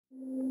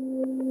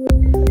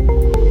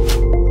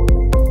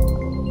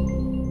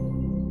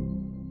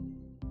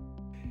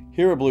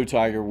Here at Blue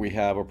Tiger, we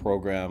have a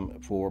program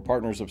for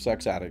partners of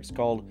sex addicts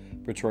called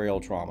Betrayal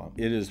Trauma.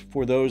 It is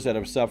for those that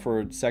have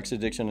suffered sex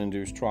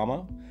addiction-induced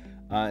trauma,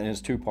 and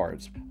it's two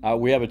parts.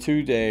 We have a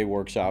 2-day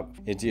workshop.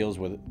 It deals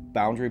with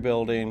boundary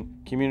building,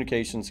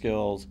 communication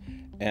skills,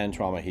 and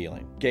trauma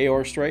healing. Gay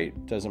or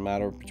straight, doesn't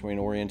matter between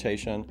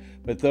orientation,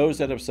 but those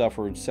that have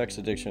suffered sex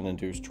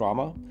addiction-induced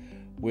trauma,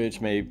 which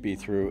may be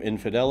through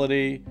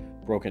infidelity,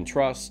 broken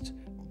trust,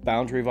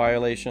 boundary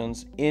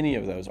violations, any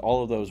of those,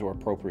 all of those are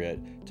appropriate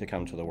to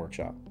come to the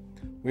workshop.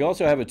 We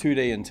also have a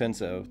 2-day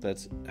intensive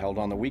that's held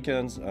on the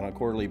weekends on a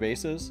quarterly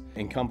basis,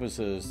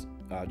 encompasses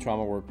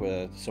trauma work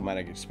with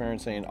somatic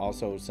experiencing,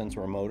 also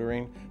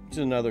sensorimotoring, which is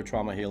another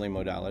trauma healing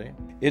modality.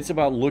 It's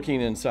about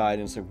looking inside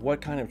and saying, what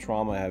kind of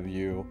trauma have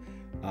you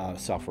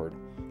suffered?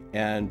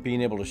 And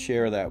being able to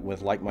share that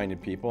with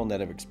like-minded people and that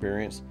have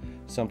experienced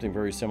something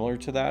very similar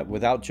to that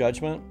without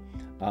judgment,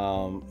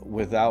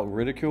 without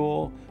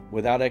ridicule,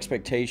 without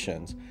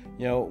expectations.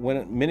 You know,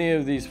 when many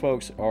of these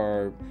folks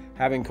are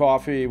having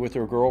coffee with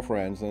their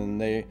girlfriends and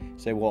they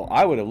say, well,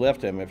 I would have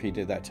left him if he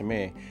did that to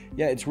me.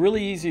 Yeah, it's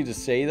really easy to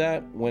say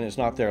that when it's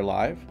not their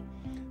life,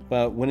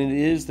 but when it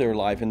is their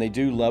life and they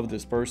do love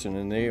this person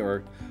and they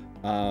are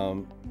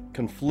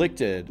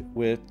conflicted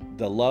with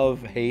the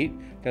love-hate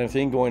kind of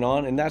thing going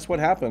on, and that's what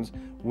happens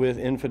with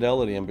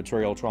infidelity and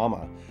betrayal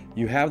trauma.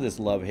 You have this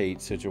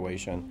love-hate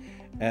situation,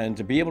 and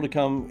to be able to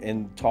come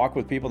and talk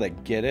with people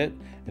that get it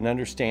and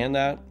understand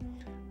that,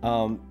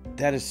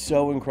 that is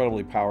so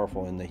incredibly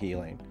powerful in the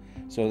healing.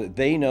 So that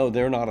they know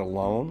they're not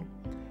alone,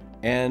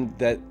 and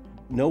that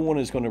no one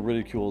is going to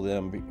ridicule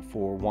them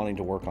for wanting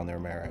to work on their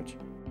marriage.